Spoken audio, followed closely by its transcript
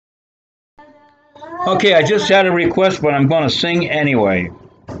Okay, I just had a request, but I'm going to sing anyway.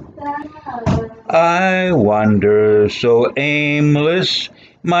 I wander so aimless,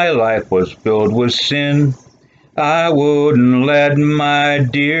 my life was filled with sin. I wouldn't let my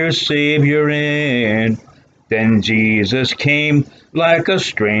dear Savior in. Then Jesus came like a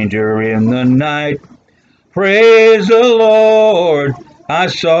stranger in the night. Praise the Lord, I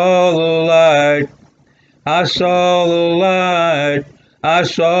saw the light. I saw the light, I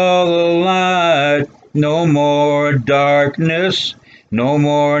saw the light. No more darkness, no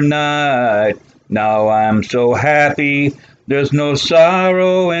more night. Now I'm so happy, there's no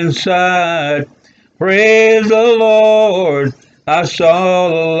sorrow inside. Praise the Lord, I saw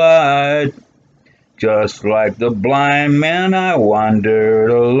the light. Just like the blind man, I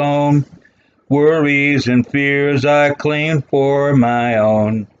wandered alone. Worries and fears I claimed for my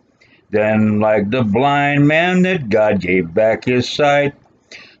own. Then, like the blind man, that God gave back his sight.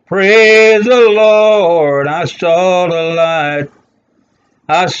 Praise the Lord, I saw the light.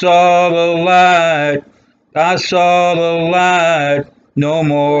 I saw the light. I saw the light. No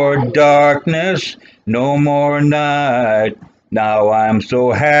more darkness, no more night. Now I'm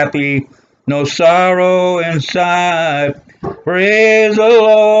so happy, no sorrow inside. Praise the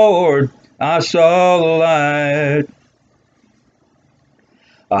Lord, I saw the light.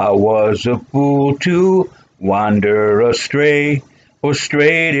 I was a fool to wander astray, for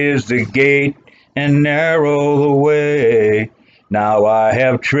strait is the gate and narrow the way. Now I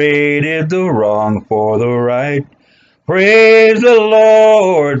have traded the wrong for the right. Praise the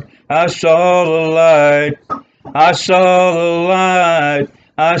Lord, I saw the light. I saw the light.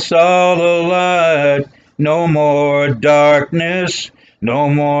 I saw the light. No more darkness, no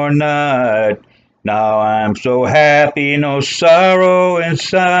more night. Now I'm so happy, no sorrow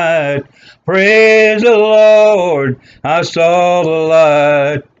inside. Praise the Lord, I saw the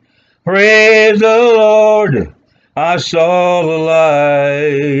light. Praise the Lord, I saw the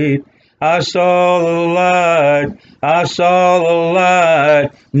light. I saw the light. I saw the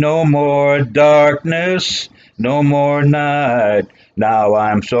light. No more darkness, no more night. Now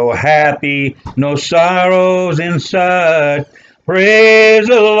I'm so happy, no sorrows inside. Praise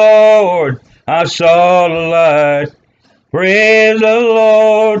the Lord, I saw the light. Praise the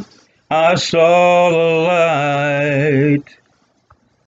Lord, I saw the light.